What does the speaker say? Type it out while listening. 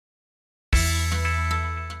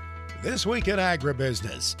This Week in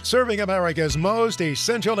Agribusiness, serving America's most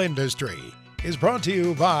essential industry, is brought to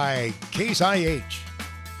you by Case IH.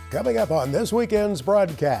 Coming up on this weekend's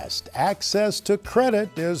broadcast, access to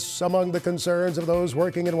credit is among the concerns of those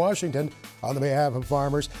working in Washington on the behalf of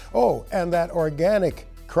farmers. Oh, and that organic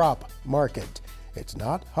crop market. It's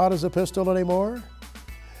not hot as a pistol anymore?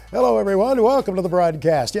 Hello, everyone. Welcome to the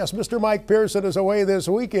broadcast. Yes, Mr. Mike Pearson is away this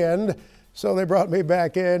weekend, so they brought me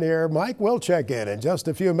back in here. Mike will check in just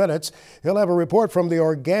a few minutes. He'll have a report from the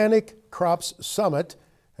Organic Crops Summit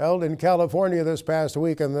held in California this past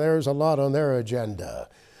week, and there's a lot on their agenda.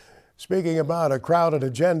 Speaking about a crowded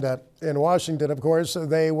agenda in Washington, of course,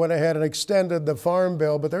 they went ahead and extended the Farm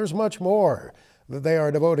Bill, but there's much more that they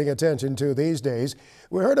are devoting attention to these days.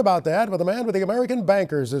 We heard about that with a man with the American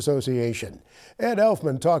Bankers Association. Ed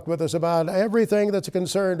Elfman talked with us about everything that's a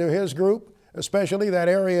concern to his group, especially that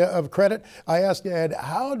area of credit. I asked Ed,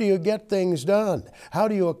 how do you get things done? How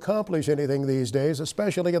do you accomplish anything these days,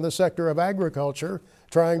 especially in the sector of agriculture,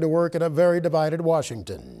 trying to work in a very divided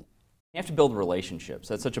Washington? You have to build relationships.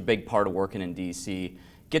 That's such a big part of working in D.C.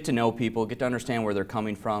 Get to know people, get to understand where they're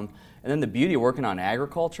coming from. And then the beauty of working on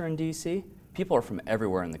agriculture in D.C., people are from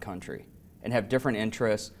everywhere in the country and have different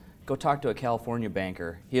interests. Go talk to a California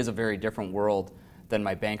banker. He has a very different world than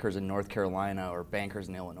my bankers in North Carolina or bankers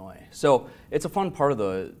in Illinois. So it's a fun part of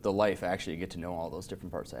the life, actually, to get to know all those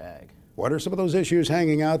different parts of ag. What are some of those issues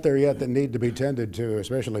hanging out there yet that need to be tended to,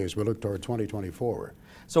 especially as we look toward 2024?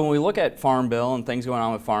 So when we look at Farm Bill and things going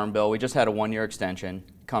on with Farm Bill, we just had a one-year extension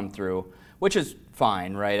come through, which is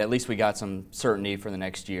fine, right? At least we got some certainty for the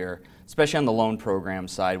next year, especially on the loan program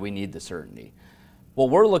side. We need the certainty. What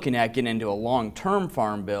we're looking at getting into a long-term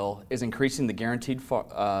Farm Bill is increasing the guaranteed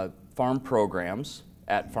farm programs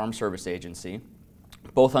at Farm Service Agency,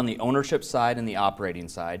 both on the ownership side and the operating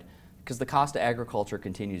side, because the cost of agriculture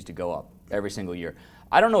continues to go up every single year.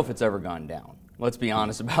 I don't know if it's ever gone down. Let's be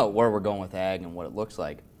honest about where we're going with ag and what it looks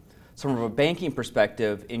like. So from a banking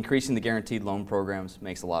perspective, increasing the guaranteed loan programs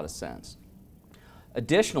makes a lot of sense.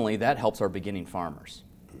 Additionally, that helps our beginning farmers.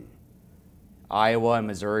 Iowa and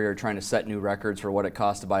Missouri are trying to set new records for what it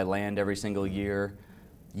costs to buy land every single year.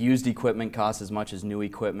 Used equipment costs as much as new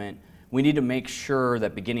equipment. We need to make sure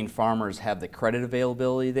that beginning farmers have the credit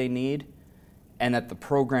availability they need and that the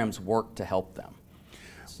programs work to help them.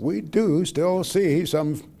 We do still see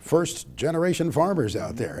some first-generation farmers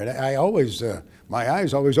out there, and I always, my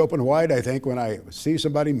eyes always open wide, I think, when I see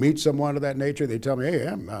somebody, meet someone of that nature. They tell me, hey,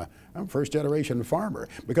 I'm a first-generation farmer,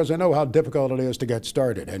 because I know how difficult it is to get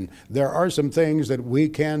started, and there are some things that we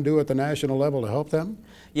can do at the national level to help them.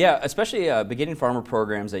 Yeah, especially beginning farmer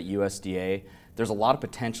programs at USDA. There's a lot of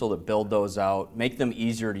potential to build those out, make them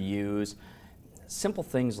easier to use. Simple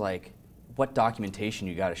things like what documentation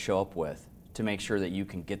you got to show up with to make sure that you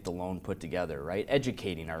can get the loan put together, right?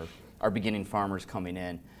 Educating our beginning farmers coming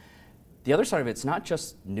in. The other side of it's not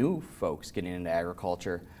just new folks getting into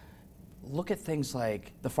agriculture. Look at things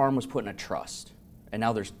like the farm was put in a trust, and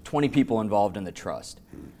now there's 20 people involved in the trust.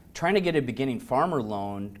 Trying to get a beginning farmer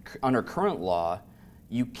loan under current law,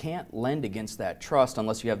 you can't lend against that trust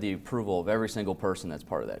unless you have the approval of every single person that's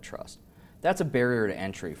part of that trust. That's a barrier to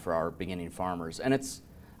entry for our beginning farmers, and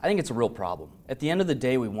I think it's a real problem. At the end of the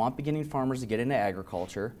day, we want beginning farmers to get into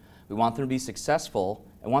agriculture. We want them to be successful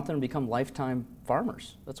and want them to become lifetime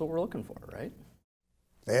farmers. That's what we're looking for, right?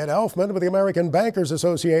 Ed Elfman with the American Bankers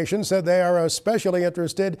Association said they are especially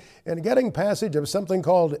interested in getting passage of something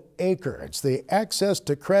called ACRE. It's the Access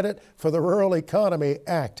to Credit for the Rural Economy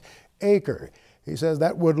Act, ACRE. He says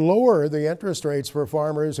that would lower the interest rates for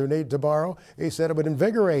farmers who need to borrow. He said it would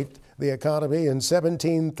invigorate the economy in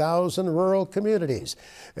 17,000 rural communities.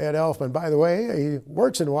 Ed Elfman, by the way, he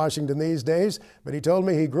works in Washington these days, but he told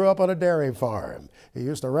me he grew up on a dairy farm. He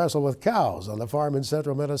used to wrestle with cows on the farm in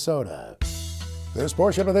central Minnesota. This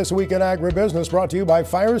portion of This Week in Agribusiness brought to you by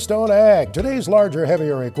Firestone Ag. Today's larger,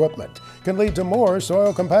 heavier equipment can lead to more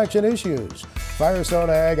soil compaction issues. Firestone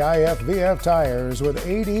Ag IFVF tires with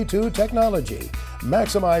AD2 technology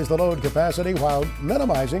maximize the load capacity while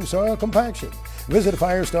minimizing soil compaction. Visit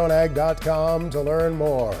firestoneag.com to learn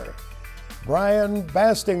more. Brian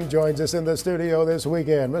Basting joins us in the studio this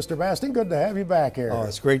weekend. Mr. Basting, good to have you back here. Oh,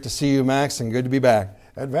 it's great to see you, Max, and good to be back.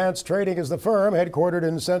 Advanced Trading is the firm, headquartered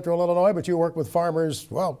in central Illinois, but you work with farmers,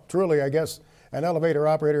 well, truly, I guess, and elevator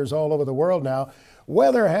operators all over the world now.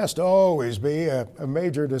 Weather has to always be a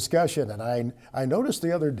major discussion, and I noticed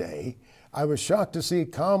the other day, I was shocked to see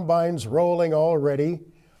combines rolling already,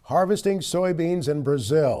 harvesting soybeans in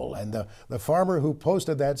Brazil, and the farmer who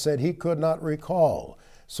posted that said he could not recall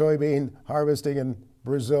soybean harvesting in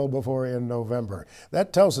Brazil before in November.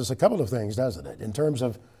 That tells us a couple of things, doesn't it, in terms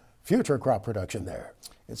of future crop production there.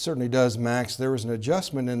 It certainly does, Max. There was an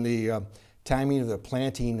adjustment in the timing of the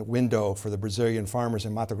planting window for the Brazilian farmers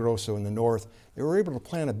in Mato Grosso in the north. They were able to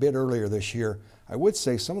plant a bit earlier this year. I would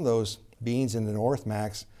say some of those beans in the north,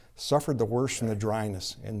 Max, suffered the worst from the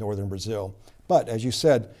dryness in northern Brazil. But as you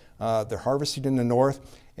said, they're harvesting in the north.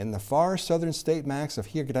 In the far southern state, Max, of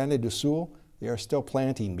Rio Grande do Sul, they are still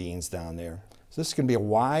planting beans down there. So this is going to be a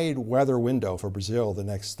wide weather window for Brazil the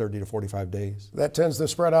next 30 to 45 days. That tends to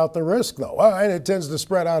spread out the risk, though. And it tends to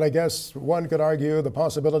spread out, I guess, one could argue, the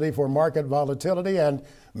possibility for market volatility and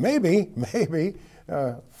maybe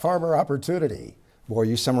farmer opportunity. Boy,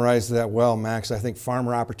 you summarized that well, Max. I think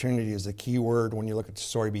farmer opportunity is the key word when you look at the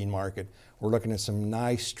soybean market. We're looking at some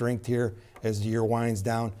nice strength here as the year winds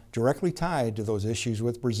down, directly tied to those issues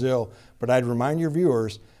with Brazil. But I'd remind your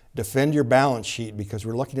viewers, defend your balance sheet, because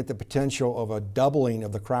we're looking at the potential of a doubling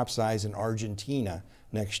of the crop size in Argentina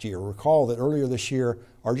next year. Recall that earlier this year,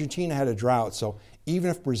 Argentina had a drought. So even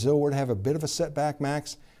if Brazil were to have a bit of a setback,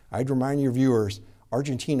 Max, I'd remind your viewers,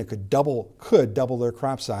 Argentina could double their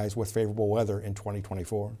crop size with favorable weather in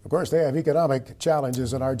 2024. Of course, they have economic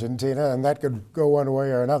challenges in Argentina, and that could go one way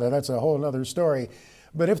or another. That's a whole other story.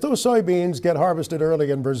 But if those soybeans get harvested early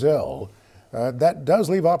in Brazil, that does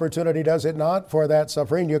leave opportunity, does it not, for that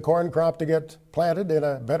safrinha corn crop to get planted in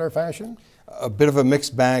a better fashion? A bit of a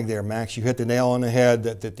mixed bag there, Max. You hit the nail on the head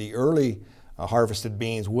that the early harvested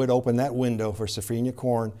beans would open that window for safrinha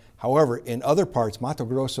corn. However, in other parts, Mato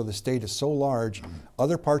Grosso, the state is so large,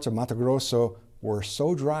 other parts of Mato Grosso were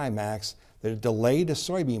so dry, Max, that it delayed the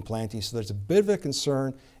soybean planting. So there's a bit of a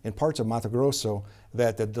concern in parts of Mato Grosso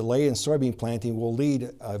that the delay in soybean planting will lead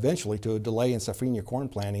eventually to a delay in safrinha corn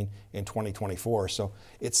planting in 2024. So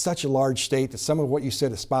it's such a large state that some of what you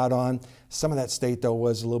said is spot on. Some of that state, though,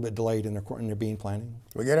 was a little bit delayed in their bean planting.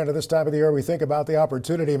 We get into this time of the year, we think about the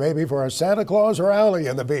opportunity maybe for a Santa Claus rally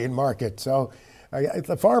in the bean market. So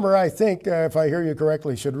the farmer, I think, if I hear you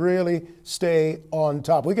correctly, should really stay on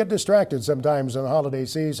top. We get distracted sometimes in the holiday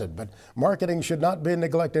season, but marketing should not be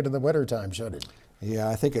neglected in the wintertime, should it? Yeah,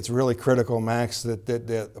 I think it's really critical, Max, that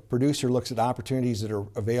the producer looks at opportunities that are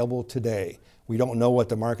available today. We don't know what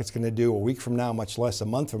the market's going to do a week from now, much less a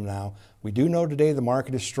month from now. We do know today the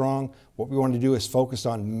market is strong. What we want to do is focus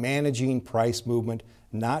on managing price movement,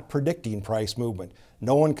 not predicting price movement.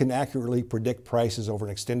 No one can accurately predict prices over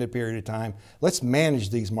an extended period of time. Let's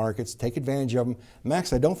manage these markets, take advantage of them.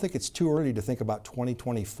 Max, I don't think it's too early to think about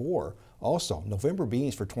 2024. Also, November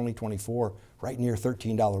beans for 2024, right near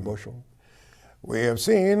 $13 bushel. We have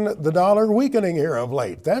seen the dollar weakening here of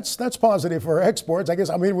late. That's positive for exports. I guess,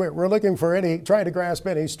 I mean, we're looking for trying to grasp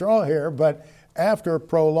any straw here, but after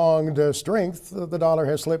prolonged strength, the dollar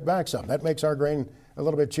has slipped back some. That makes our grain a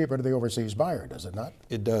little bit cheaper to the overseas buyer, does it not?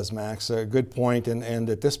 It does, Max. A good point. And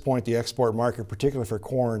at this point, the export market, particularly for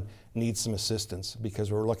corn, needs some assistance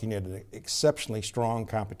because we're looking at an exceptionally strong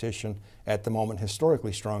competition at the moment,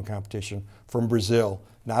 historically strong competition from Brazil,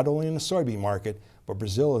 not only in the soybean market, but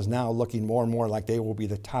Brazil is now looking more and more like they will be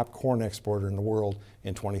the top corn exporter in the world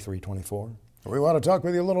in 23-24. We want to talk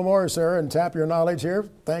with you a little more, sir, and tap your knowledge here.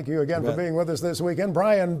 Thank you again for being with us this weekend.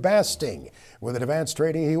 Brian Basting with Advanced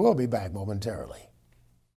Trading. He will be back momentarily.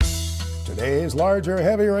 Today's larger,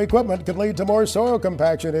 heavier equipment could lead to more soil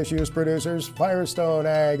compaction issues, producers. Firestone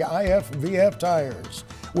Ag IFVF tires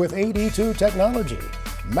with AD2 technology.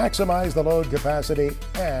 Maximize the load capacity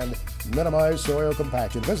and minimize soil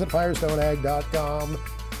compaction. Visit firestoneag.com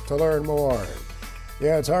to learn more.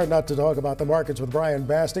 Yeah, it's hard not to talk about the markets with Brian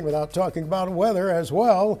Basting without talking about weather as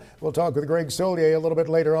well. We'll talk with Greg Solier a little bit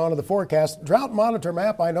later on in the forecast. Drought monitor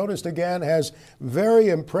map, I noticed again, has very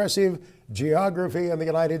impressive geography in the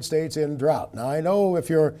United States in drought. Now, I know if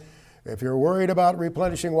you're worried about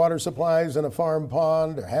replenishing water supplies in a farm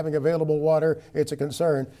pond or having available water, it's a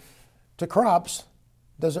concern. To crops,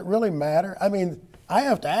 does it really matter? I mean, I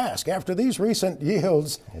have to ask, after these recent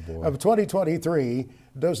yields of 2023,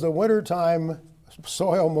 does the wintertime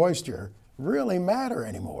soil moisture really matter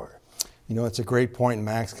anymore? You know, it's a great point,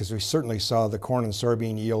 Max, because we certainly saw the corn and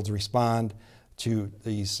soybean yields respond to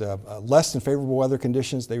these less than favorable weather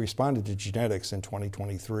conditions. They responded to genetics in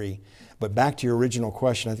 2023. But back to your original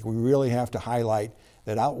question, I think we really have to highlight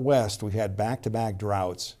that out west we've had back-to-back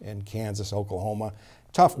droughts in Kansas, Oklahoma,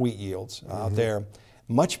 tough wheat yields out there.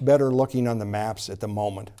 Much better looking on the maps at the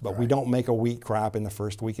moment, but we don't make a wheat crop in the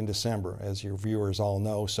first week in December, as your viewers all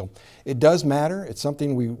know. So it does matter. It's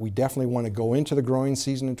something we definitely want to go into the growing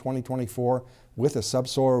season in 2024 with a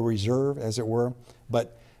subsoil reserve, as it were.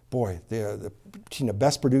 But boy, the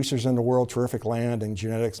best producers in the world, terrific land and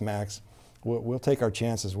genetics, Max. we'll take our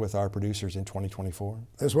chances with our producers in 2024.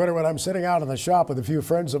 This winter when I'm sitting out in the shop with a few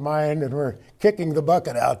friends of mine and we're kicking the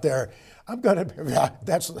bucket out there, I'm going to,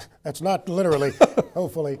 that's not literally,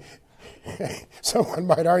 hopefully. Someone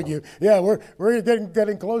might argue, yeah, we're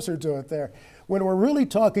getting closer to it there. When we're really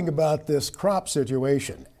talking about this crop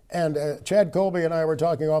situation, and Chad Colby and I were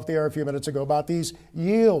talking off the air a few minutes ago about these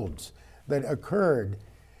yields that occurred,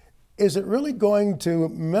 is it really going to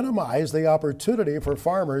minimize the opportunity for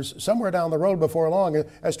farmers somewhere down the road before long,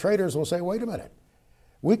 as traders will say, wait a minute,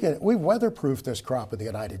 we've weatherproofed this crop in the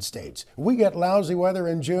United States. We get lousy weather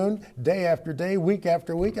in June, day after day, week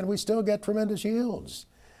after week, and we still get tremendous yields.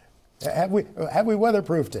 Have we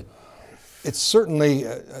weatherproofed it? It's certainly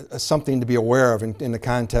something to be aware of in the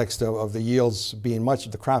context of the yields being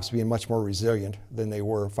the crops being much more resilient than they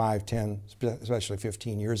were 5, 10, especially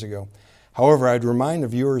 15 years ago. However, I'd remind the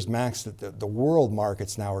viewers, Max, that the world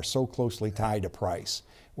markets now are so closely tied to price,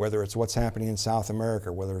 whether it's what's happening in South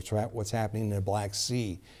America, whether it's what's happening in the Black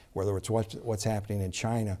Sea, whether it's what's happening in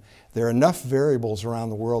China. There are enough variables around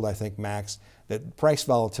the world, I think, Max, that price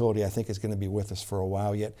volatility, I think, is going to be with us for a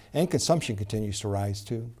while yet, and consumption continues to rise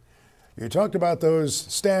too. You talked about those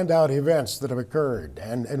standout events that have occurred,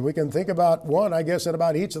 and we can think about one, I guess, in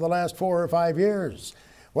about each of the last 4 or 5 years.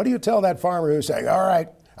 What do you tell that farmer who's saying, all right,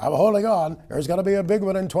 I'm holding on, there's going to be a big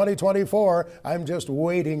one in 2024, I'm just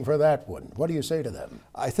waiting for that one? What do you say to them?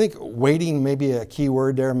 I think waiting may be a key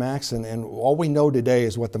word there, Max, and all we know today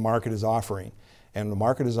is what the market is offering. And the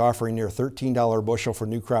market is offering near $13 bushel for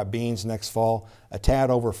new crop beans next fall, a tad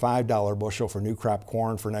over $5 bushel for new crop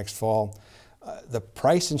corn for next fall. The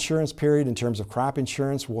price insurance period in terms of crop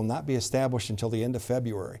insurance will not be established until the end of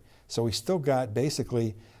February. So we still got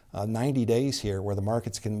basically 90 days here where the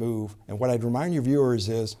markets can move. And what I'd remind your viewers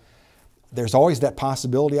is there's always that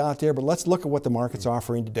possibility out there, but let's look at what the market's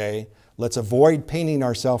offering today. Let's avoid painting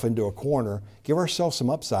ourselves into a corner, give ourselves some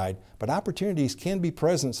upside, but opportunities can be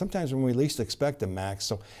present sometimes when we least expect them, Max.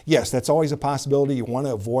 So yes, that's always a possibility. You want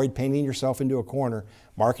to avoid painting yourself into a corner,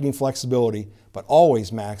 marketing flexibility, but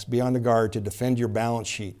always, Max, be on the guard to defend your balance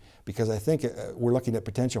sheet, because I think we're looking at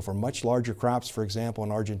potential for much larger crops, for example,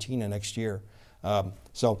 in Argentina next year.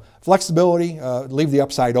 So flexibility, leave the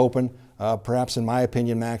upside open. Perhaps, in my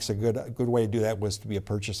opinion, Max, a good way to do that was to be a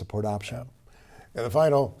purchase a put option. Yeah. In the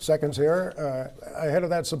final seconds here, ahead of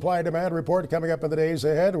that supply-demand report coming up in the days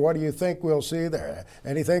ahead, what do you think we'll see there?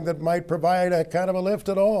 Anything that might provide a kind of a lift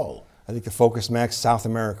at all? I think the focus, Max, South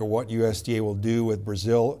America, what USDA will do with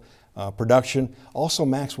Brazil production. Also,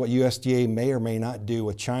 Max, what USDA may or may not do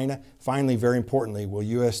with China. Finally, very importantly, will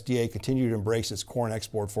USDA continue to embrace its corn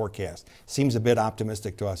export forecast? Seems a bit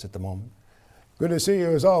optimistic to us at the moment. Good to see you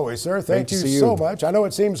as always, sir. Thank you so much. I know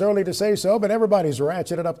it seems early to say so, but everybody's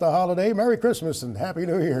ratcheted up the holiday. Merry Christmas and Happy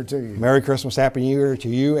New Year to you. Merry Christmas, Happy New Year to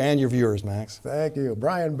you and your viewers, Max. Thank you.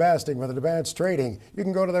 Brian Basting with Advanced Trading. You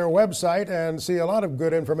can go to their website and see a lot of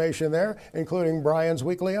good information there, including Brian's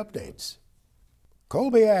weekly updates.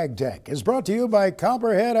 Colby Ag Tech is brought to you by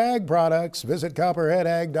Copperhead Ag Products. Visit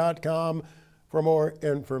copperheadag.com for more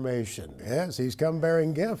information. Yes, he's come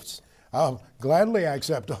bearing gifts. I'll gladly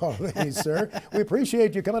accept all of these, sir. We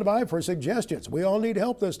appreciate you coming by for suggestions. We all need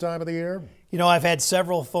help this time of the year. You know, I've had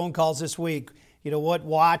several phone calls this week. You know, what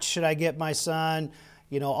watch should I get my son?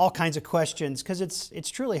 You know, all kinds of questions, because it's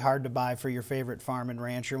truly hard to buy for your favorite farm and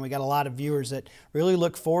rancher. And we got a lot of viewers that really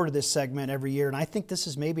look forward to this segment every year. And I think this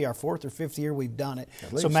is maybe our 4th or 5th year we've done it.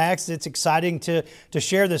 So Max, it's exciting to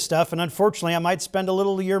share this stuff. And unfortunately, I might spend a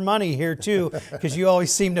little of your money here too, because you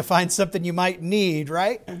always seem to find something you might need,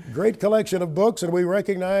 right? Great collection of books, and we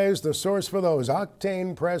recognize the source for those,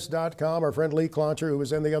 octanepress.com. Our friend Lee Cloncher, who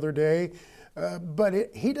was in the other day.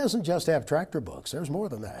 But he doesn't just have tractor books. There's more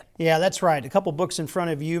than that. Yeah, that's right. A couple books in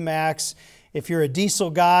front of you, Max. If you're a diesel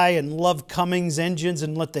guy and love Cummins engines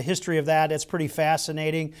and the history of that, it's pretty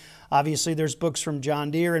fascinating. Obviously, there's books from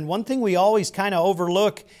John Deere. And one thing we always kind of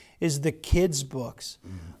overlook is the kids' books.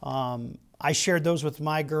 I shared those with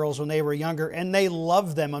my girls when they were younger, and they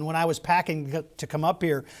loved them. And when I was packing to come up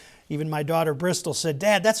here, even my daughter Bristol said,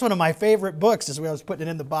 "Dad, that's one of my favorite books," as I was putting it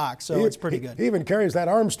in the box. So it's pretty good. He even carries that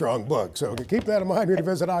Armstrong book. So keep that in mind when you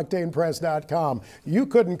visit octanepress.com. You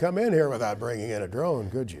couldn't come in here without bringing in a drone,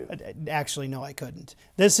 could you? Actually, no, I couldn't.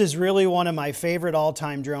 This is really one of my favorite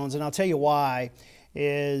all-time drones, and I'll tell you why.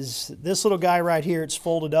 Is this little guy right here, it's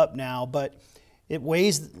folded up now, but it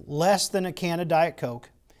weighs less than a can of Diet Coke,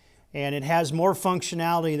 and it has more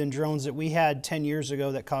functionality than drones that we had 10 years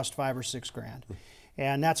ago that cost $5 or $6 grand.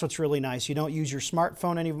 And that's what's really nice. You don't use your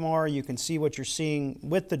smartphone anymore. You can see what you're seeing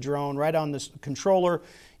with the drone right on this controller.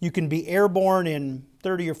 You can be airborne in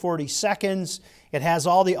 30 or 40 seconds. It has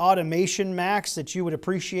all the automation, Max, that you would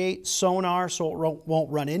appreciate. Sonar, so it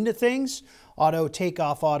won't run into things. Auto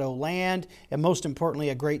takeoff, auto land, and most importantly,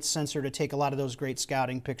 a great sensor to take a lot of those great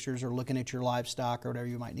scouting pictures or looking at your livestock or whatever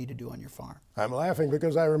you might need to do on your farm. I'm laughing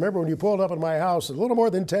because I remember when you pulled up at my house a little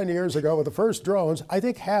more than 10 years ago with the first drones, I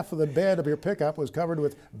think half of the bed of your pickup was covered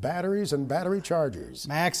with batteries and battery chargers.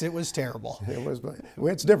 Max, it was terrible.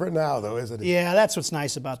 It's different now, though, isn't it? Yeah, that's what's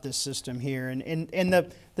nice about this system here, and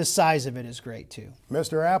the size of it is great, too.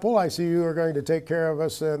 Mr. Apple, I see you are going to take care of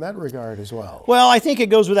us in that regard as well. Well, I think it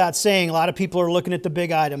goes without saying. A lot of people are looking at the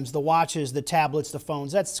big items, the watches, the tablets, the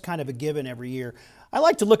phones. That's kind of a given every year. I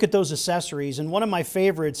like to look at those accessories, and one of my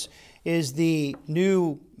favorites is the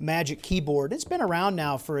new Magic Keyboard. It's been around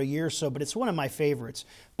now for a year or so, but it's one of my favorites.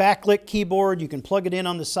 Backlit keyboard, you can plug it in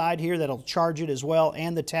on the side here, that'll charge it as well,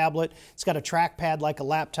 and the tablet. It's got a trackpad like a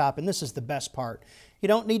laptop, and this is the best part. You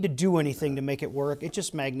don't need to do anything to make it work. It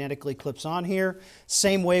just magnetically clips on here.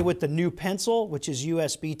 Same way with the new pencil, which is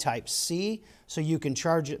USB Type-C, so you can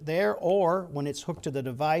charge it there, or when it's hooked to the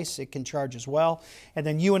device, it can charge as well. And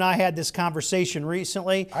then you and I had this conversation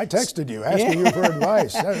recently. I texted you, asking you for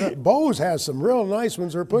advice. Bose has some real nice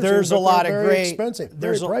ones they're pushing, there's a lot of very great, expensive,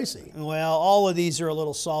 very pricey. Well, all of these are a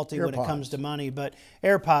little salty AirPods. when it comes to money, but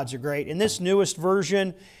AirPods are great. In this newest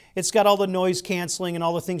version, it's got all the noise canceling and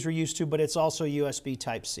all the things we're used to, but it's also USB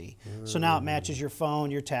Type-C. So now it matches your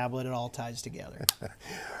phone, your tablet, it all ties together.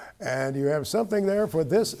 And you have something there for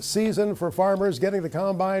this season for farmers getting the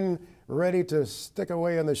combine ready to stick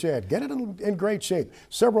away in the shed. Get it in great shape.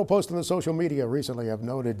 Several posts on the social media recently have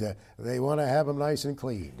noted they want to have them nice and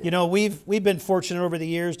clean. You know, we've been fortunate over the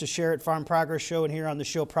years to share at Farm Progress Show and here on the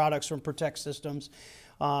show products from Protect Systems.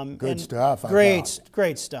 Good stuff.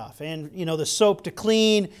 Great stuff. And, you know, the soap to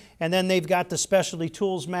clean, and then they've got the specialty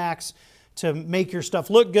tools, Max, to make your stuff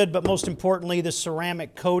look good, but most importantly, the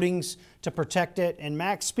ceramic coatings to protect it. And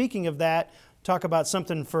Max, speaking of that, talk about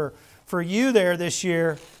something for you there this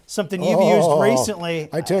year, something you've used recently.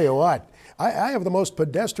 I tell you what. I have the most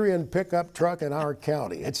pedestrian pickup truck in our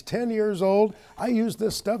county. It's 10 years old. I use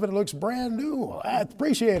this stuff and it looks brand new. I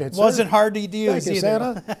appreciate it, sir. Wasn't hard to use Thank you,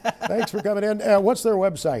 either. Santa. Thanks for coming in. What's their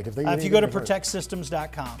website? If you go to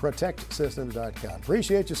protectsystems.com. Protectsystems.com.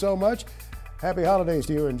 Appreciate you so much. Happy holidays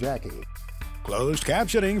to you and Jackie. Closed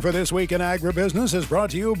captioning for This Week in Agribusiness is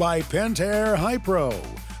brought to you by Pentair Hi-Pro,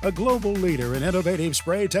 a global leader in innovative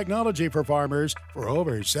spray technology for farmers for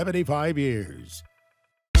over 75 years.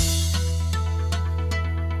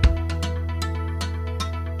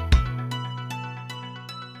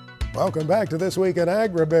 Welcome back to This Week in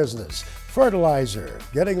Agribusiness. Fertilizer,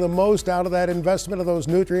 getting the most out of that investment of those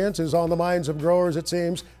nutrients is on the minds of growers, it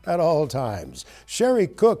seems, at all times. Sherry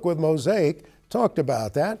Cook with Mosaic talked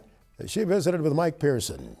about that. She visited with Mike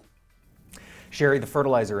Pearson. Sherry, the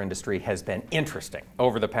fertilizer industry has been interesting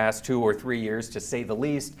over the past 2 or 3 years, to say the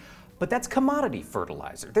least, but that's commodity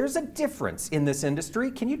fertilizer. There's a difference in this industry.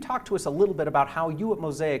 Can you talk to us a little bit about how you at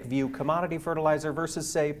Mosaic view commodity fertilizer versus,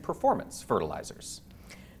 say, performance fertilizers?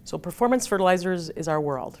 So performance fertilizers is our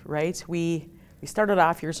world, right? We started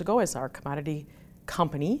off years ago as our commodity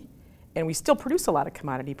company, and we still produce a lot of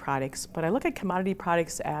commodity products, but I look at commodity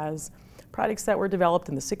products as products that were developed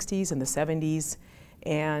in the 60s and the 70s,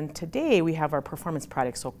 and today we have our performance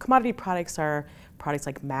products. So commodity products are products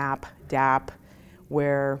like MAP, DAP,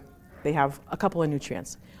 where they have a couple of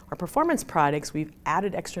nutrients. Our performance products, we've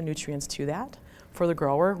added extra nutrients to that for the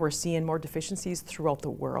grower. We're seeing more deficiencies throughout the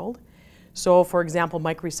world. So for example,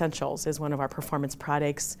 Micro Essentials is one of our performance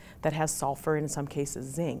products that has sulfur and in some cases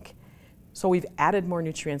zinc. So we've added more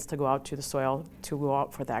nutrients to go out to the soil, to go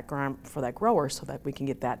out for that grower, so that we can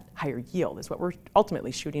get that higher yield is what we're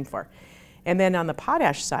ultimately shooting for. And then on the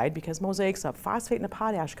potash side, because Mosaic's a phosphate and a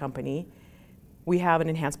potash company, we have an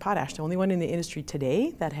enhanced potash, the only one in the industry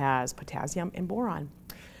today that has potassium and boron.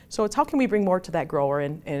 So it's how can we bring more to that grower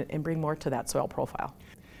and bring more to that soil profile.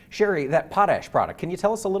 Sherry, that potash product, can you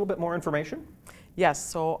tell us a little bit more information? Yes,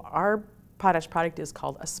 so our potash product is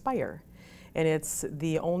called Aspire, and it's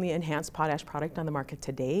the only enhanced potash product on the market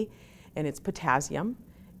today, and it's potassium,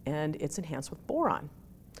 and it's enhanced with boron.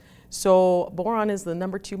 So boron is the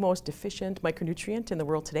 #2 most deficient micronutrient in the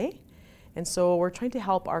world today, and so we're trying to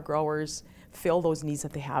help our growers fill those needs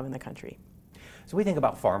that they have in the country. So we think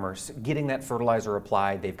about farmers getting that fertilizer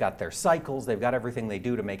applied, they've got their cycles, they've got everything they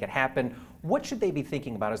do to make it happen. What should they be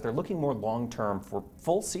thinking about as they're looking more long-term for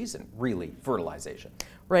full season, really, fertilization?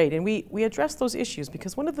 Right, and we address those issues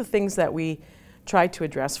because one of the things that we try to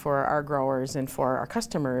address for our growers and for our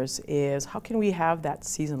customers is how can we have that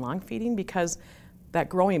season-long feeding, because that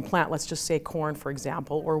growing plant, let's just say corn, for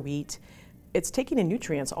example, or wheat, it's taking in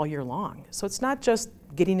nutrients all year long. So it's not just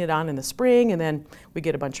getting it on in the spring and then we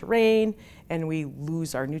get a bunch of rain and we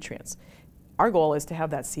lose our nutrients. Our goal is to have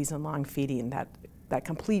that season-long feeding, that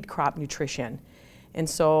complete crop nutrition. And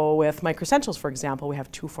so with microessentials, for example, we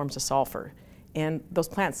have 2 forms of sulfur. And those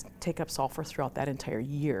plants take up sulfur throughout that entire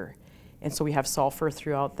year. And so we have sulfur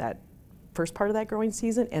throughout that first part of that growing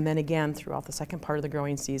season, and then again throughout the second part of the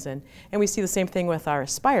growing season. And we see the same thing with our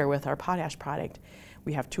Aspire, with our potash product.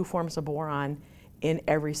 We have 2 forms of boron in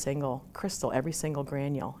every single crystal, every single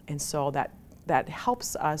granule. And so that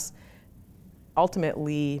helps us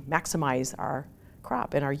ultimately maximize our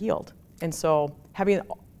crop and our yield. And so having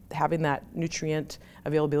that nutrient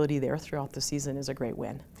availability there throughout the season is a great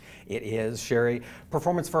win. It is, Sherry.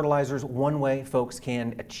 Performance fertilizers, one way folks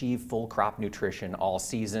can achieve full crop nutrition all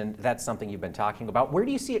season. That's something you've been talking about. Where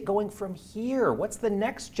do you see it going from here? What's the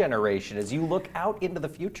next generation as you look out into the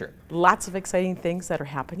future? Lots of exciting things that are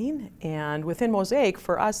happening. And within Mosaic,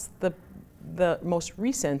 for us, the most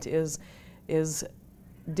recent is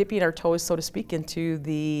dipping our toes, so to speak, into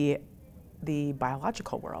the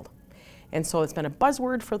biological world. And so it's been a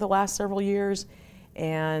buzzword for the last several years,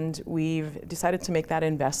 and we've decided to make that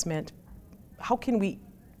investment. How can we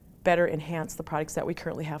better enhance the products that we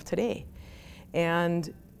currently have today?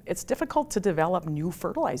 And it's difficult to develop new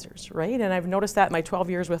fertilizers, right? And I've noticed that in my 12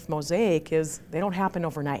 years with Mosaic is they don't happen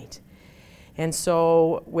overnight. And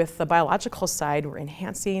so with the biological side, we're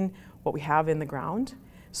enhancing what we have in the ground.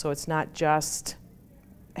 So it's not just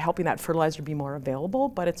helping that fertilizer be more available,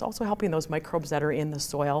 but it's also helping those microbes that are in the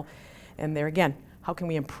soil. And there again, how can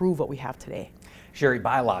we improve what we have today? Sherry,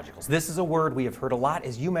 biologicals. This is a word we have heard a lot.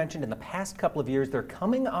 As you mentioned, in the past couple of years, they're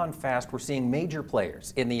coming on fast. We're seeing major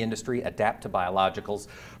players in the industry adapt to biologicals.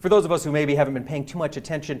 For those of us who maybe haven't been paying too much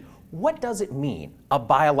attention, what does it mean, a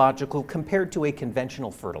biological compared to a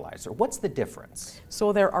conventional fertilizer? What's the difference?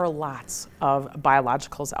 So there are lots of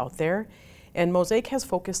biologicals out there, and Mosaic has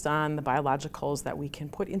focused on the biologicals that we can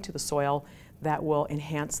put into the soil that will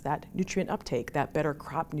enhance that nutrient uptake. That better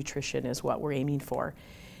crop nutrition is what we're aiming for.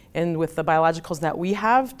 And with the biologicals that we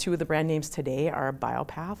have, 2 of the brand names today are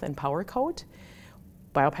BioPath and PowerCoat.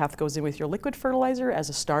 BioPath goes in with your liquid fertilizer as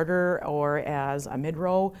a starter or as a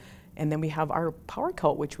mid-row. And then we have our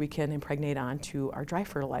PowerCoat, which we can impregnate onto our dry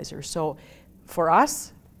fertilizer. So for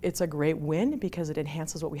us, it's a great win because it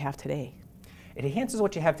enhances what we have today. It enhances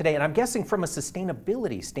what you have today, and I'm guessing from a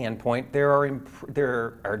sustainability standpoint, there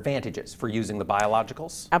are advantages for using the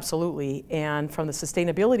biologicals? Absolutely, and from the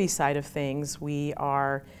sustainability side of things, we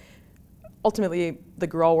are ultimately the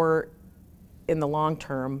grower in the long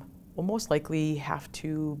term will most likely have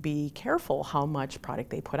to be careful how much product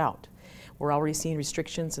they put out. We're already seeing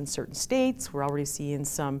restrictions in certain states, we're already seeing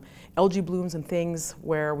some algae blooms and things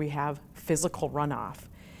where we have physical runoff.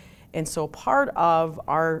 And so part of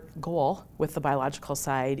our goal with the biological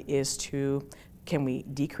side is can we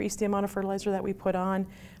decrease the amount of fertilizer that we put on?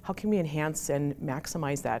 How can we enhance and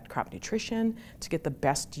maximize that crop nutrition to get the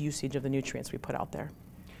best usage of the nutrients we put out there?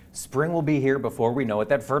 Spring will be here before we know it.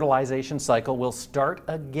 That fertilization cycle will start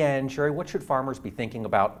again. Sherry, what should farmers be thinking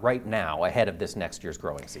about right now ahead of this next year's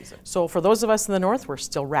growing season? So for those of us in the north, we're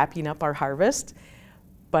still wrapping up our harvest.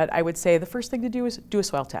 But I would say the first thing to do is do a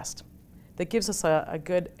soil test. That gives us a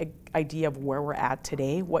good idea of where we're at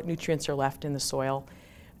today, what nutrients are left in the soil,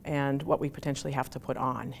 and what we potentially have to put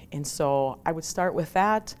on. And so I would start with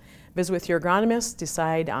that, visit with your agronomist,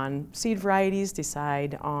 decide on seed varieties,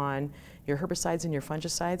 decide on your herbicides and your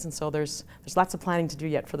fungicides, and so there's lots of planning to do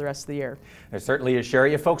yet for the rest of the year. There certainly is,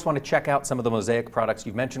 Sherry. If folks want to check out some of the Mosaic products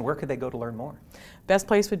you've mentioned, where could they go to learn more? Best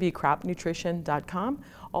place would be cropnutrition.com.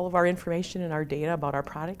 All of our information and our data about our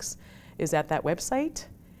products is at that website,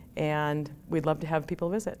 and we'd love to have people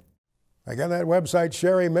visit. Again, that website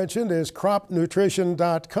Sherry mentioned is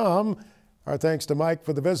cropnutrition.com. Our thanks to Mike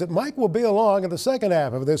for the visit. Mike will be along in the second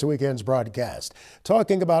half of this weekend's broadcast,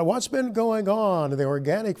 talking about what's been going on in the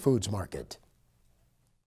organic foods market.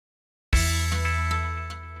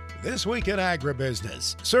 This Week in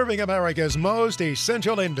Agribusiness, serving America's most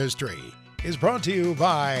essential industry, is brought to you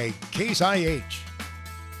by Case IH.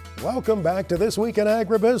 Welcome back to This Week in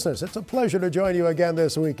Agribusiness. It's a pleasure to join you again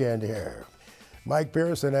this weekend here. Mike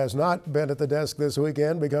Pearson has not been at the desk this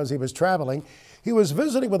weekend because he was traveling. He was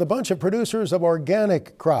visiting with a bunch of producers of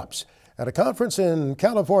organic crops at a conference in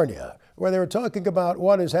California where they were talking about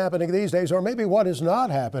what is happening these days, or maybe what is not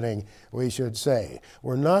happening, we should say.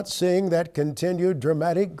 We're not seeing that continued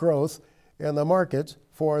dramatic growth in the market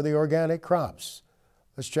for the organic crops.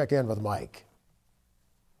 Let's check in with Mike.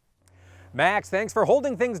 Max, thanks for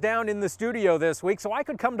holding things down in the studio this week so I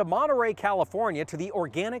could come to Monterey, California to the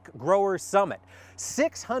Organic Growers Summit.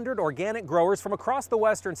 600 organic growers from across the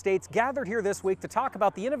western states gathered here this week to talk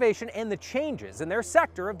about the innovation and the changes in their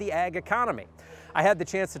sector of the ag economy. I had the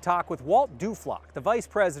chance to talk with Walt Duflock, the Vice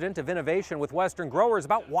President of Innovation with Western Growers,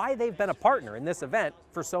 about why they've been a partner in this event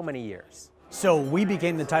for so many years. So we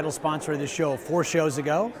became the title sponsor of this show 4 shows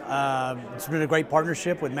ago. It's been a great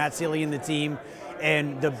partnership with Matt Seeley and the team.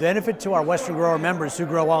 And the benefit to our Western grower members who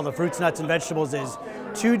grow all the fruits, nuts, and vegetables is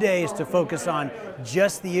 2 days to focus on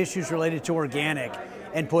just the issues related to organic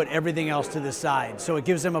and put everything else to the side. So it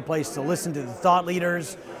gives them a place to listen to the thought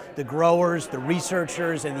leaders, the growers, the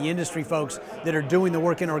researchers, and the industry folks that are doing the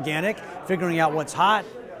work in organic, figuring out what's hot,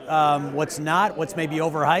 what's not, what's maybe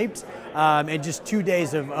overhyped, and just 2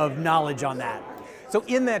 days of knowledge on that. So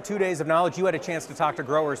in that 2 days of knowledge, you had a chance to talk to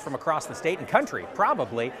growers from across the state and country,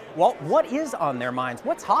 probably. Well, what is on their minds?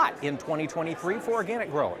 What's hot in 2023 for organic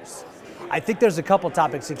growers? I think there's a couple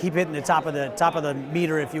topics to keep hitting the top of the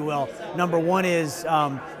meter, if you will. Number one is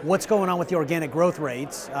what's going on with the organic growth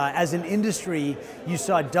rates. As an industry, you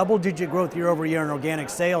saw double-digit growth year over year in organic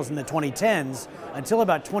sales in the 2010s until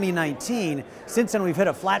about 2019. Since then, we've hit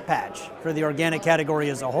a flat patch for the organic category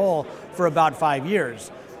as a whole for about 5 years.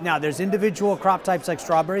 Now, there's individual crop types like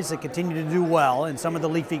strawberries that continue to do well and some of the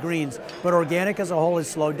leafy greens, but organic as a whole has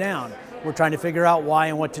slowed down. We're trying to figure out why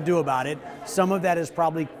and what to do about it. Some of that is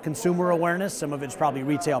probably consumer awareness. Some of it's probably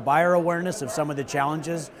retail buyer awareness of some of the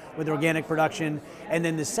challenges with organic production. And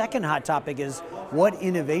then the second hot topic is what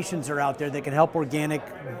innovations are out there that can help organic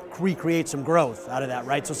recreate some growth out of that,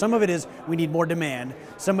 right? So some of it is we need more demand.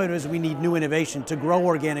 Some of it is we need new innovation to grow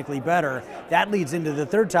organically better. That leads into the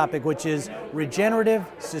third topic, which is regenerative,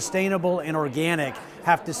 sustainable, and organic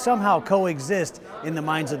have to somehow coexist in the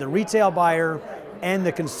minds of the retail buyer and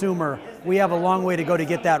the consumer. We have a long way to go to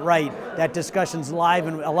get that right. That discussion's alive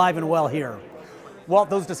and well here. Well,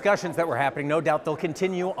 those discussions that were happening, no doubt they'll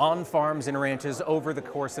continue on farms and ranches over the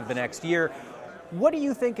course of the next year. What do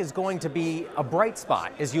you think is going to be a bright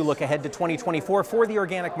spot as you look ahead to 2024 for the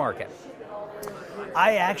organic market?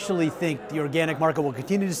 I actually think the organic market will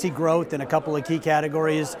continue to see growth in a couple of key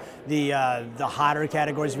categories. The hotter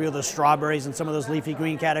categories, the strawberries and some of those leafy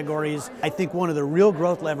green categories. I think one of the real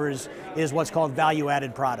growth levers is what's called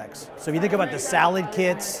value-added products. So if you think about the salad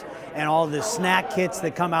kits and all the snack kits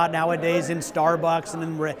that come out nowadays in Starbucks and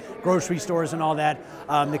in grocery stores and all that,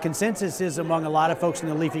 the consensus is among a lot of folks in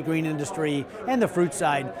the leafy green industry and the fruit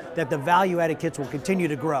side that the value-added kits will continue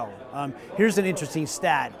to grow. Here's an interesting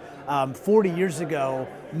stat. 40 years ago,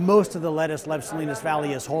 most of the lettuce left Salinas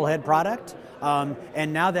Valley as whole head product,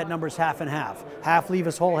 and now that number's half and half. Half leave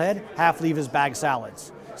as whole head, half leave as bag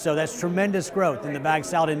salads. So that's tremendous growth in the bag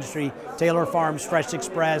salad industry. Taylor Farms, Fresh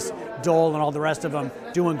Express, Dole, and all the rest of them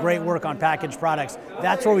doing great work on packaged products.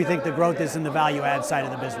 That's where we think the growth is in the value add side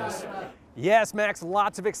of the business. Yes, Max,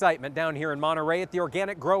 lots of excitement down here in Monterey at the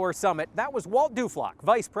Organic Grower Summit. That was Walt Duflock,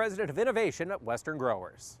 Vice President of Innovation at Western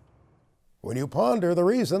Growers. When you ponder the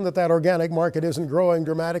reason that organic market isn't growing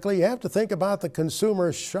dramatically, you have to think about the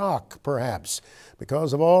consumer shock, perhaps,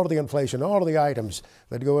 because of all of the inflation, all of the items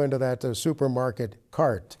that go into that supermarket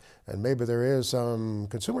cart. And maybe there is some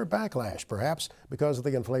consumer backlash, perhaps, because of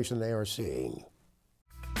the inflation they are seeing.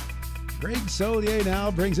 Greg Solier now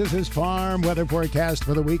brings us his farm weather forecast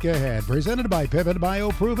for the week ahead, presented by Pivot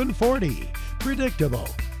BioProven 40. Predictable,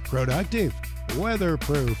 productive,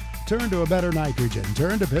 weatherproof. Turn to a better nitrogen.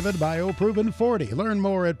 Turn to Pivot BioProven 40. Learn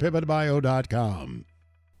more at pivotbio.com.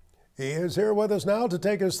 He is here with us now to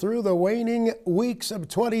take us through the waning weeks of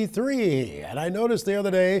 23. And I noticed the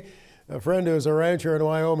other day, a friend who's a rancher in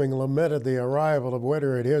Wyoming lamented the arrival of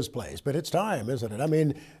winter at his place. But it's time, isn't it? I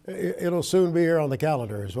mean, it'll soon be here on the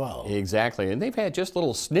calendar as well. Exactly, and they've had just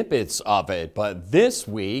little snippets of it. But this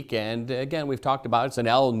week, and again, we've talked about it's an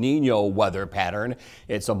El Nino weather pattern.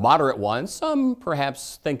 It's a moderate one. Some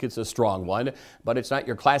perhaps think it's a strong one, but it's not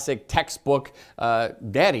your classic textbook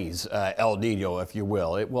daddy's El Nino, if you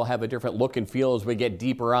will. It will have a different look and feel as we get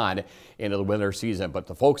deeper on into the winter season. But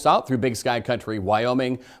the folks out through Big Sky Country,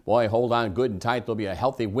 Wyoming, boy, hold on good and tight. There'll be a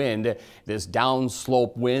healthy wind, this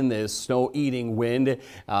downslope wind, this snow-eating wind,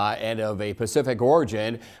 and of a Pacific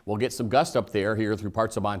origin. We'll get some gusts up there here through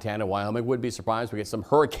parts of Montana, Wyoming. Wouldn't be surprised we get some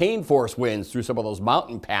hurricane force winds through some of those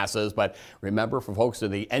mountain passes. But remember, for folks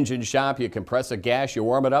in the engine shop, you compress a gas, you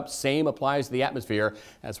warm it up. Same applies to the atmosphere.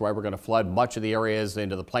 That's why we're going to flood much of the areas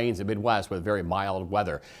into the plains and Midwest with very mild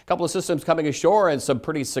weather. A couple of systems coming ashore and some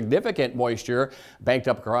pretty significant moisture banked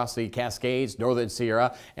up across the Cascades, Northern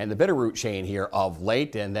Sierra, and the Bitter Bitterroot chain here of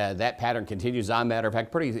late, and that pattern continues on. Matter of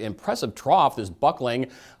fact, pretty impressive trough, this buckling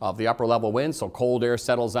of the upper level winds, so cold air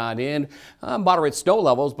settles on in. Moderate snow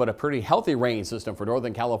levels, but a pretty healthy rain system for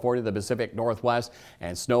Northern California, the Pacific Northwest,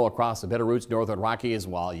 and snow across the Bitterroots, Northern Rockies.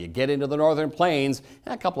 While you get into the northern plains,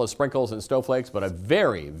 a couple of sprinkles and snowflakes, but a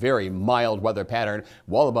very, very mild weather pattern,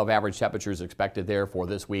 well above average temperatures expected there for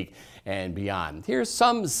this week and beyond. Here's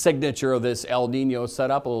some signature of this El Nino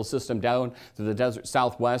setup, a little system down through the desert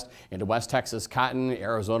southwest into West Texas cotton.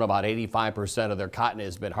 Arizona, about 85% of their cotton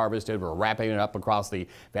has been harvested. We're wrapping it up across the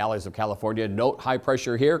valleys of California. Note high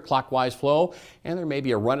pressure here, clockwise flow, and there may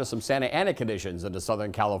be a run of some Santa Ana conditions into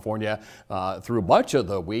Southern California through much of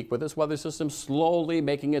the week, with this weather system slowly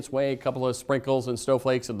making its way. A couple of sprinkles and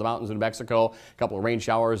snowflakes in the mountains of New Mexico, a couple of rain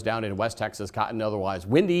showers down in West Texas cotton. Otherwise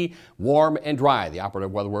windy, warm, and dry. The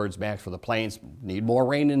operative weather words, Max, for the plains. Need more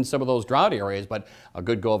rain in some of those drought areas, but a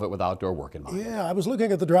good go of it with outdoor work in mind. Yeah, I was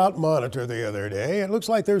looking at the drought monitor the other day. It looks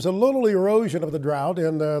like there's a little erosion of the drought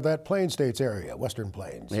in that Plain States area, Western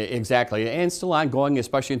Plains. Exactly, and still ongoing,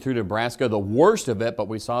 especially through Nebraska, the worst of it, but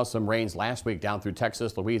we saw some rains last week down through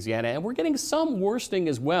Texas, Louisiana, and we're getting some worsening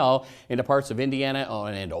as well into parts of Indiana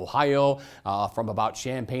and Ohio, from about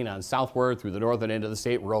Champaign on southward through the northern end of the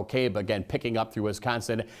state. We're okay, but again, picking up through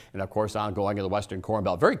Wisconsin, and of course ongoing in the western Corn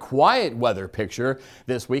Belt. Very quiet weather picture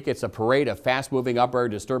this week. It's a parade of fast-moving upper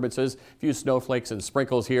disturbances, a few snowflakes and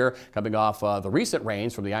sprinkles here coming off the recent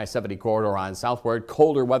rains from the I-70 corridor on southward.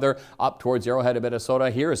 Colder weather up towards Arrowhead of Minnesota.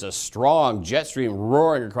 Here is a strong jet stream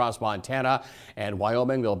roaring across Montana and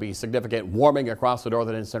Wyoming. There'll be significant warming across the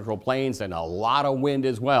northern and central plains and a lot of wind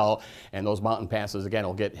as well. And those mountain passes, again,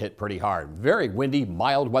 will get hit pretty hard. Very windy,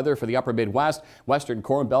 mild weather for the upper Midwest, western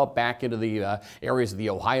Corn Belt, back into the areas of the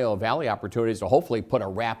Ohio Valley. Opportunities to hopefully put a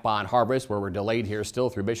wrap on harvest, where we're delayed here still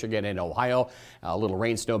through Michigan and Ohio. A little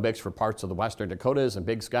rain snow mix for parts of the western Dakotas and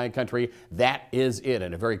Big Sky Country. That is it,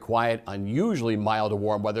 and a very quiet, unusually mild to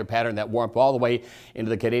warm weather pattern. That warmth all the way into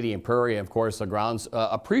the Canadian Prairie. Of course, the ground's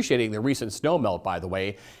appreciating the recent snow melt, by the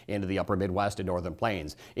way, into the upper Midwest and northern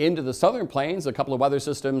plains. Into the southern plains, a couple of weather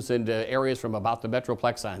systems into areas from about the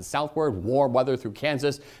Metroplex on southward. Warm weather through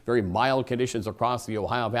Kansas. Very mild conditions across the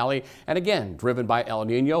Ohio Valley. And again, driven by El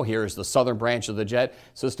Nino. Here's the southern branch of the jet.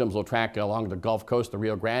 Systems will track along the Gulf Coast, the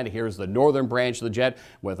Rio Grande. Here's the northern branch of the jet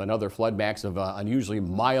with another flood max of unusually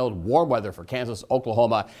mild, warm weather for Kansas,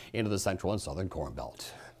 Oklahoma, into the central and southern Corn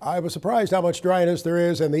Belt. I was surprised how much dryness there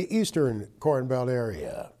is in the eastern Corn Belt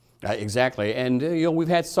area. Exactly, and we've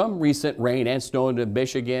had some recent rain and snow into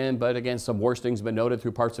Michigan, but again, some worsening's been noted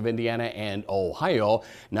through parts of Indiana and Ohio.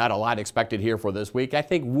 Not a lot expected here for this week. I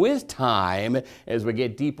think with time, as we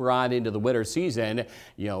get deeper on into the winter season,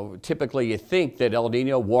 typically you think that El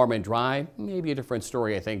Nino, warm and dry, maybe a different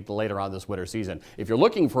story, I think, later on this winter season. If you're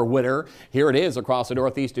looking for winter, here it is across the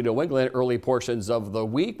northeast of New England, early portions of the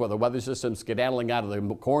week, where the weather system's skedaddling out of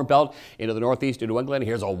the Corn Belt into the northeast of New England.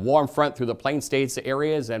 Here's a warm front through the Plain States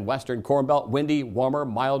areas and western Corn Belt, windy, warmer,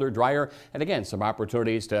 milder, drier, and again, some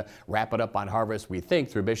opportunities to wrap it up on harvest, we think,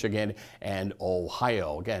 through Michigan and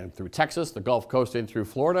Ohio. Again, through Texas, the Gulf Coast, in through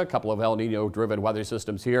Florida, a couple of El Nino-driven weather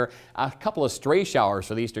systems here. A couple of stray showers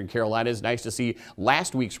for the eastern Carolinas. Nice to see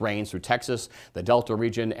last week's rains through Texas, the Delta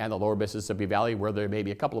region, and the lower Mississippi Valley, where there may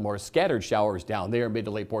be a couple of more scattered showers down there mid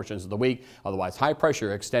to late portions of the week. Otherwise, high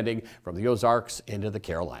pressure extending from the Ozarks into the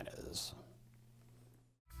Carolinas.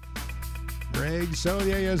 Greg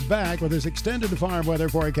Solier is back with his extended farm weather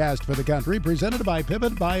forecast for the country, presented by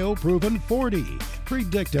Pivot Bio-Proven 40.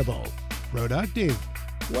 Predictable, productive,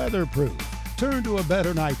 weatherproof. Turn to a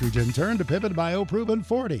better nitrogen. Turn to Pivot Bio-Proven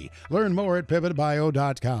 40. Learn more at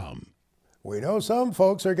pivotbio.com. We know some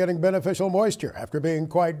folks are getting beneficial moisture after being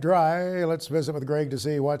quite dry. Let's visit with Greg to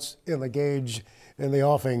see what's in the gauge in the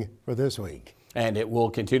offing for this week. And it will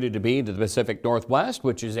continue to be to the Pacific Northwest,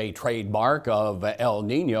 which is a trademark of El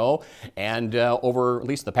Nino. And over at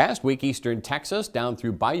least the past week, eastern Texas down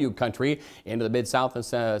through Bayou Country into the mid-south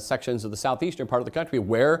and sections of the southeastern part of the country,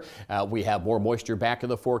 where we have more moisture back in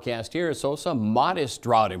the forecast here. So some modest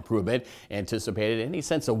drought improvement anticipated. Any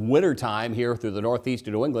sense of winter time here through the northeast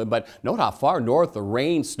of New England. But note how far north the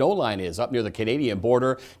rain snow line is, up near the Canadian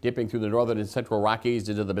border, dipping through the northern and central Rockies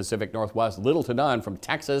into the Pacific Northwest. Little to none from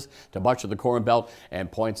Texas to much of the Corn Belt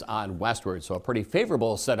and points on westward. So a pretty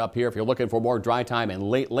favorable setup here if you're looking for more dry time and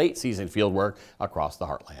late season field work across the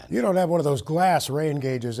heartland. You don't have one of those glass rain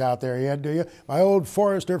gauges out there yet, do you? My old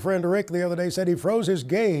forester friend Rick the other day said he froze his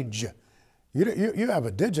gauge. You have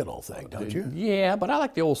a digital thing, don't you? Yeah, but I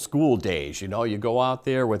like the old school days. You know, you go out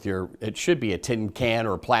there with it should be a tin can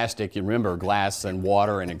or plastic. You remember glass and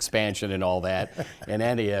water and expansion and all that. In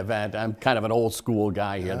any event, I'm kind of an old school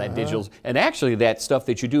guy here. That digital, and actually that stuff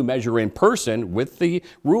that you do measure in person with the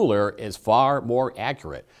ruler is far more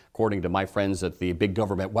accurate, according to my friends at the big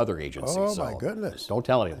government weather agency. Oh, so my goodness. Don't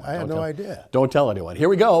tell anyone. I had no idea. Don't tell anyone. Here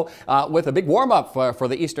we go with a big warm-up for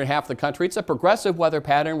the eastern half of the country. It's a progressive weather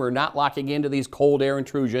pattern. We're not locking into these cold air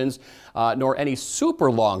intrusions, nor any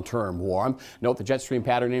super long-term warm. Note the jet stream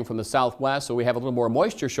patterning from the southwest, so we have a little more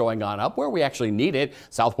moisture showing on up where we actually need it.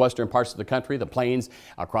 Southwestern parts of the country, the plains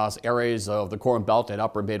across areas of the Corn Belt and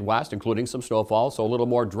upper Midwest, including some snowfall, so a little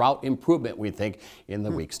more drought improvement, we think, in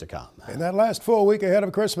the weeks to come. In that last full week ahead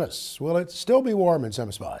of Christmas, will it still be warm in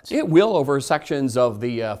some spots? It will over sections of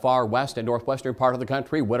the far west and northwestern part of the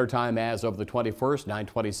country. Wintertime as of the 21st,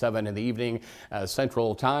 9:27 in the evening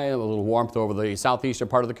central time. A little warmth over the southeastern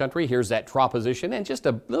part of the country. Here's that trough position and just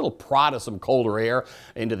a little prod of some colder air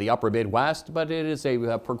into the upper Midwest. But it is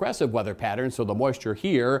a progressive weather pattern, so the moisture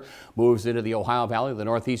here moves into the Ohio Valley, the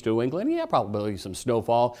northeast of New England. Yeah, probably some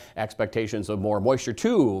snowfall. Expectations of more moisture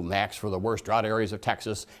too, max for the worst drought areas of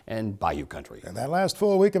Texas and Bayou country. And that last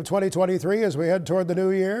full week of 2023 as we head toward the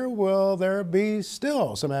new year, will there be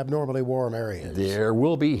still some abnormally warm areas? There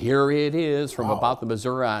will be. Here it is from about the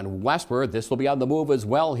Missouri on westward. This will be on the move as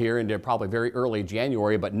well here into probably very early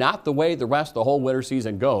January, but not the way the rest of the whole winter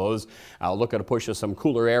season goes. Look at a push of some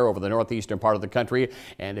cooler air over the northeastern part of the country.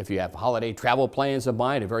 And if you have holiday travel plans in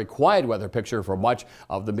mind, a very quiet weather picture for much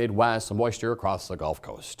of the Midwest, some moisture across the Gulf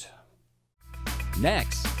Coast.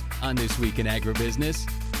 Next on This Week in Agribusiness,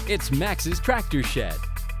 it's Max's Tractor Shed,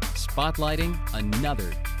 spotlighting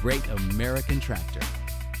another great American tractor.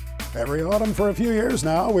 Every autumn for a few years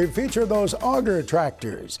now, we've featured those auger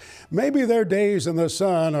tractors. Maybe their days in the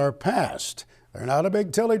sun are past. They're not a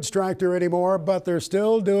big tillage tractor anymore, but they're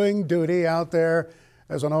still doing duty out there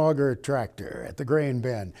as an auger tractor at the grain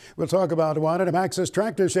bin. We'll talk about one at Max's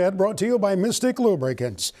Tractor Shed, brought to you by Mystic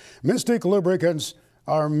Lubricants. Mystic Lubricants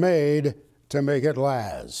are made to make it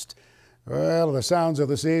last. Well, the sounds of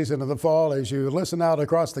the season of the fall, as you listen out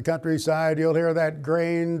across the countryside, you'll hear that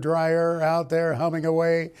grain dryer out there humming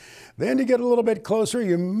away. Then you get a little bit closer,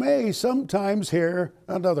 you may sometimes hear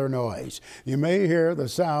another noise. You may hear the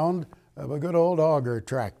sound of a good old auger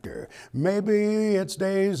tractor. Maybe its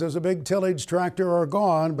days as a big tillage tractor are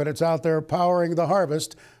gone, but it's out there powering the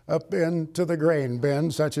harvest up into the grain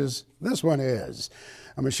bin, such as this one is.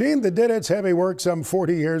 A machine that did its heavy work some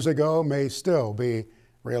 40 years ago may still be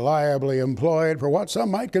reliably employed for what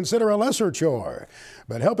some might consider a lesser chore.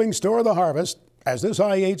 But helping store the harvest, as this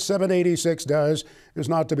IH 786 does, is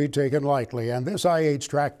not to be taken lightly. And this IH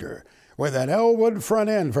tractor, with an Elwood front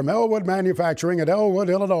end from Elwood Manufacturing at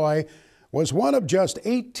Elwood, Illinois, was one of just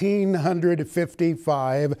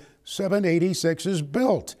 1,855 786s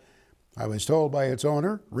built. I was told by its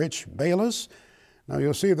owner, Rich Bayless. Now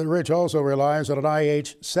you'll see that Rich also relies on an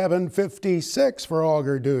IH 756 for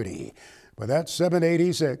auger duty. But that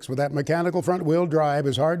 786 with that mechanical front-wheel drive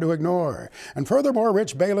is hard to ignore. And furthermore,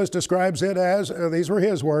 Rich Bayless describes it as, these were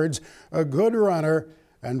his words, a good runner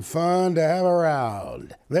and fun to have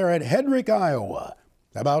around. They're at Hedrick, Iowa,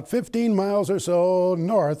 about 15 miles or so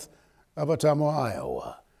north of Ottumwa,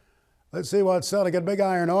 Iowa. Let's see what's selling at Big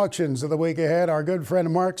Iron Auctions of the week ahead. Our good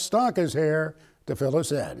friend Mark Stock is here to fill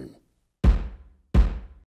us in.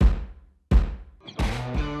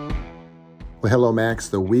 Well, hello, Max.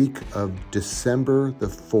 The week of December the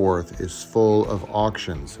 4th is full of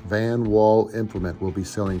auctions. Van Wall Implement will be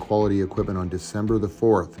selling quality equipment on December the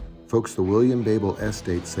 4th. Folks, the William Babel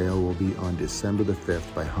Estate sale will be on December the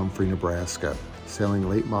 5th by Humphrey, Nebraska, selling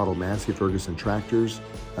late model Massey Ferguson tractors.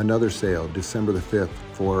 Another sale, December the 5th,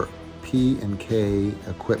 for P&K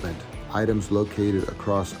equipment, items located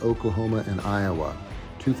across Oklahoma and Iowa.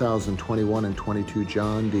 2021 and 22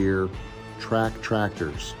 John Deere track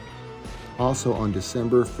tractors. Also on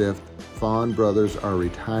December 5th, Fawn Brothers are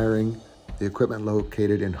retiring the equipment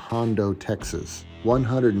located in Hondo, Texas.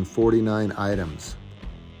 149 items.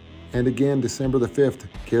 And again, December the 5th,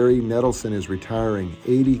 Gary Nettleson is retiring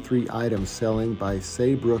 83 items selling by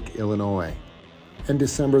Saybrook, Illinois. And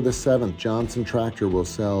December the 7th, Johnson Tractor will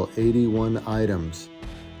sell 81 items.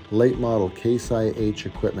 Late model Case IH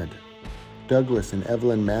equipment. Douglas and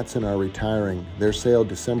Evelyn Matson are retiring. Their sale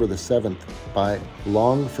December the 7th by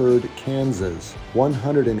Longford, Kansas.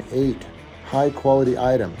 108 high-quality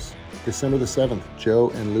items. December the 7th, Joe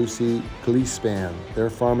and Lucy Gleespan, their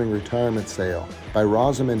farming retirement sale by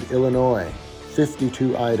Rosamond, Illinois.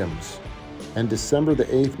 52 items. And December the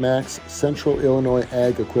 8th, Max, Central Illinois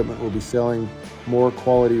Ag Equipment will be selling more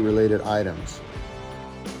quality-related items.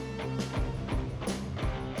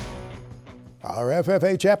 Our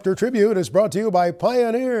FFA Chapter Tribute is brought to you by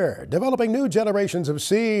Pioneer, developing new generations of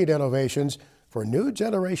seed innovations for new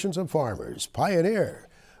generations of farmers. Pioneer.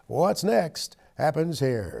 What's next happens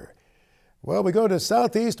here. Well, we go to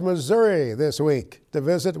Southeast Missouri this week to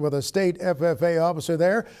visit with a state FFA officer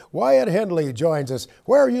there. Wyatt Hendley joins us.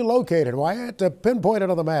 Where are you located, Wyatt? Pinpoint it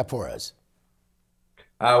on the map for us.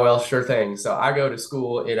 Well, sure thing. So I go to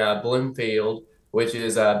school in Bloomfield, which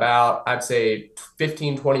is about, I'd say,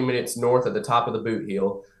 15, 20 minutes north of the top of the Boot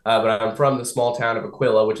Heel. But I'm from the small town of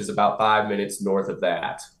Aquila, which is about 5 minutes north of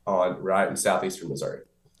that, right in southeastern Missouri.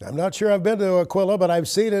 I'm not sure I've been to Aquila, but I've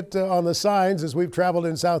seen it on the signs as we've traveled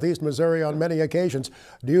in southeast Missouri on many occasions.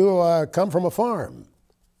 Do you come from a farm?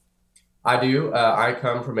 I do. I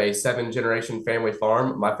come from a 7-generation family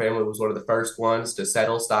farm. My family was one of the first ones to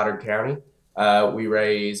settle Stoddard County. We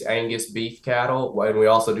raise Angus beef cattle, and we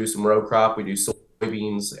also do some row crop. We do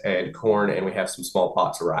soybeans and corn, and we have some small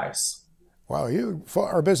plots of rice. Wow, you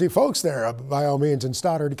are busy folks there, by all means, in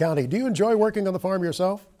Stoddard County. Do you enjoy working on the farm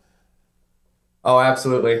yourself? Oh,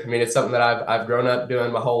 absolutely. I mean, it's something that I've grown up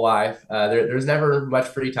doing my whole life. There's never much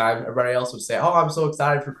free time. Everybody else would say, oh, I'm so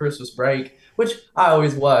excited for Christmas break, which I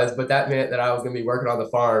always was, but that meant that I was going to be working on the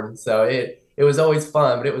farm. So it was always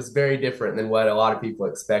fun, but it was very different than what a lot of people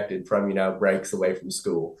expected from, breaks away from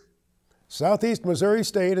school. Southeast Missouri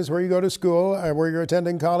State is where you go to school, where you're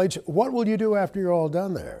attending college. What will you do after you're all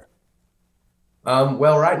done there?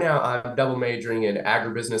 Well, right now I'm double majoring in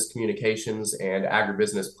agribusiness communications and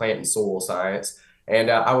agribusiness plant and soil science. And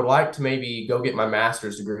I would like to maybe go get my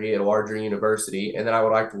master's degree at a larger university. And then I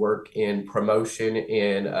would like to work in promotion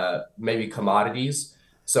in maybe commodities.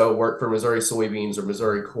 So work for Missouri soybeans or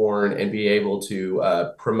Missouri corn and be able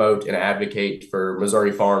to promote and advocate for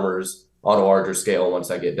Missouri farmers on a larger scale once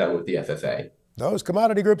I get done with the FFA. Those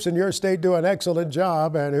commodity groups in your state do an excellent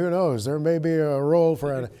job, and who knows, there may be a role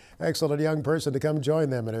for an excellent young person to come join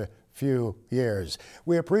them in a few years.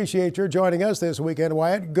 We appreciate your joining us this weekend,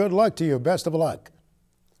 Wyatt. Good luck to you. Best of luck.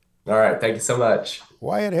 All right. Thank you so much.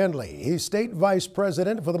 Wyatt Hendley. He's State Vice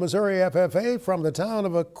President for the Missouri FFA from the town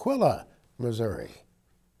of Aquila, Missouri.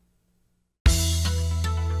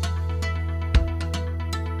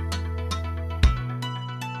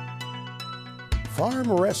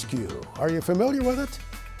 Farm Rescue. Are you familiar with it?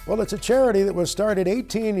 Well, it's a charity that was started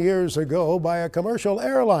 18 years ago by a commercial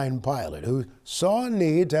airline pilot who saw a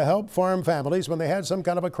need to help farm families when they had some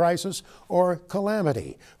kind of a crisis or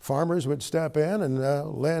calamity. Farmers would step in and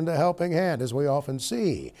lend a helping hand, as we often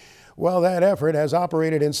see. Well, that effort has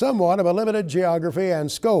operated in somewhat of a limited geography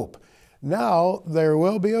and scope. Now there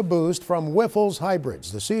will be a boost from Wiffles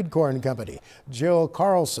Hybrids, the seed corn company. Jill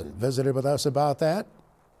Carlson visited with us about that.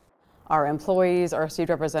 Our employees, our seed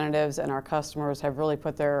representatives, and our customers have really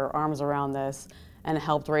put their arms around this and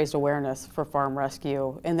helped raise awareness for farm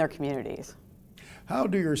rescue in their communities. How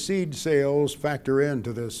do your seed sales factor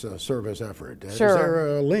into this service effort? Sure. Is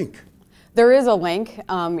there a link? There is a link.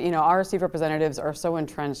 Our seed representatives are so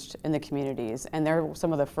entrenched in the communities, and they're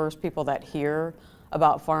some of the first people that hear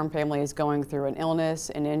about farm families going through an illness,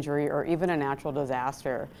 an injury, or even a natural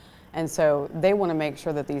disaster. And so they want to make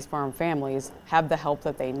sure that these farm families have the help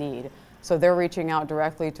that they need. So they're reaching out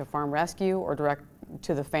directly to Farm Rescue or direct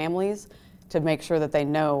to the families to make sure that they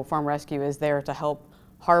know Farm Rescue is there to help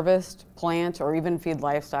harvest, plant, or even feed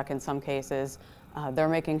livestock in some cases. They're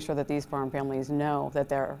making sure that these farm families know that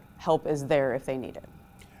their help is there if they need it.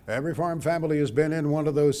 Every farm family has been in one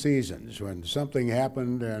of those seasons when something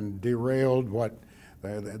happened and derailed what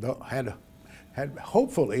had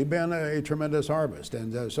hopefully been a tremendous harvest.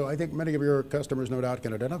 And so I think many of your customers no doubt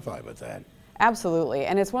can identify with that. Absolutely.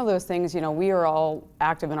 And it's one of those things, we are all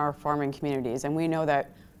active in our farming communities, and we know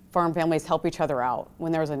that farm families help each other out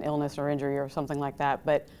when there's an illness or injury or something like that.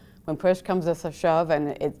 But when push comes to shove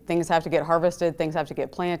and things have to get harvested, things have to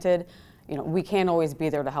get planted, we can't always be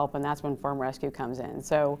there to help, and that's when Farm Rescue comes in.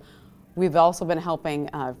 So we've also been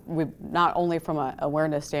helping, not only from an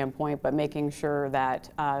awareness standpoint, but making sure that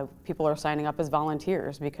people are signing up as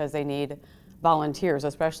volunteers because they need volunteers,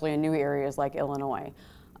 especially in new areas like Illinois.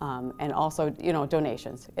 And also,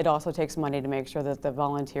 donations. It also takes money to make sure that the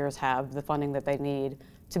volunteers have the funding that they need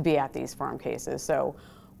to be at these farm cases. So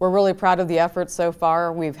we're really proud of the efforts so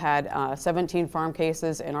far. We've had 17 farm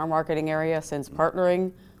cases in our marketing area since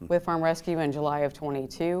partnering with Farm Rescue in July of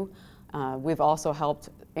 22. We've also helped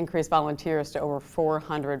increase volunteers to over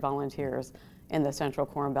 400 volunteers in the Central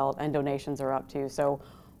Corn Belt, and donations are up too. So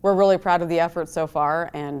we're really proud of the efforts so far,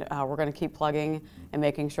 and we're going to keep plugging and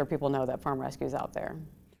making sure people know that Farm Rescue is out there.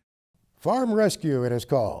 Farm Rescue, it is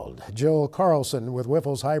called. Joel Carlson with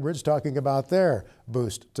Whiffles Hybrids talking about their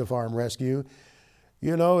boost to farm rescue.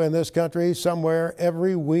 You know, in this country, somewhere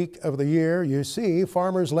every week of the year, you see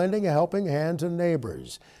farmers lending a helping hand to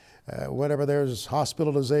neighbors. Whenever there's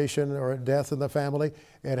hospitalization or a death in the family,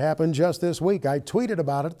 it happened just this week. I tweeted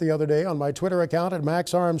about it the other day on my Twitter account at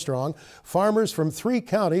Max Armstrong. Farmers from 3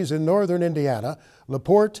 counties in northern Indiana,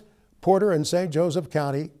 LaPorte, Porter, and St. Joseph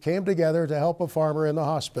County, came together to help a farmer in the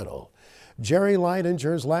hospital. Jerry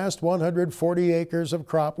Leininger's last 140 acres of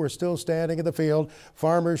crop were still standing in the field.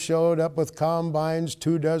 Farmers showed up with combines,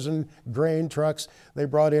 24 grain trucks. They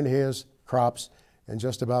brought in his crops in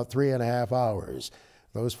just about 3.5 hours.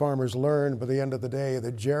 Those farmers learned by the end of the day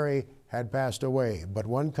that Jerry had passed away. But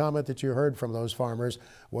one comment that you heard from those farmers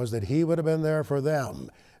was that he would have been there for them,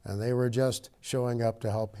 and they were just showing up to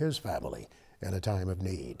help his family in a time of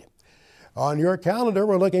need. On your calendar,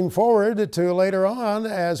 we're looking forward to later on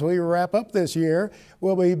as we wrap up this year.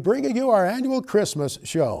 We'll be bringing you our annual Christmas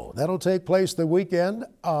show. That'll take place the weekend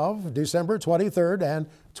of December 23rd and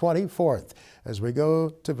 24th as we go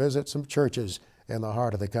to visit some churches in the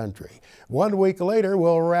heart of the country. 1 week later,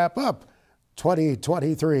 we'll wrap up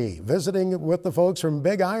 2023, visiting with the folks from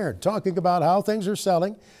Big Iron, talking about how things are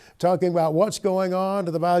selling, talking about what's going on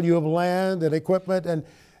to the value of land and equipment, and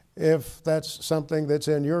if that's something that's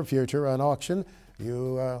in your future, an auction,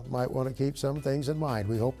 you might want to keep some things in mind.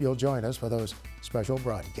 We hope you'll join us for those special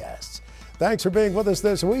broadcasts. Thanks for being with us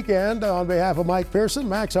this weekend. On behalf of Mike Pearson,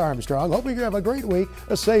 Max Armstrong, hoping you have a great week,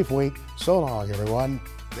 a safe week. So long, everyone.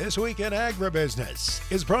 This Week in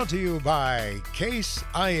Agribusiness is brought to you by Case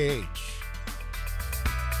IH.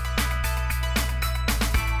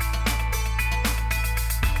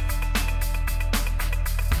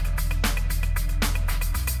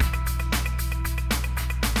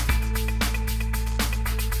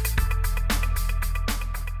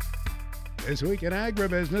 This Week in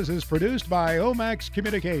Agribusiness is produced by Omax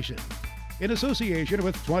Communications in association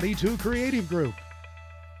with 22 Creative Group.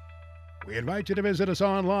 We invite you to visit us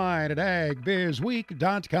online at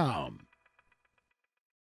agbizweek.com.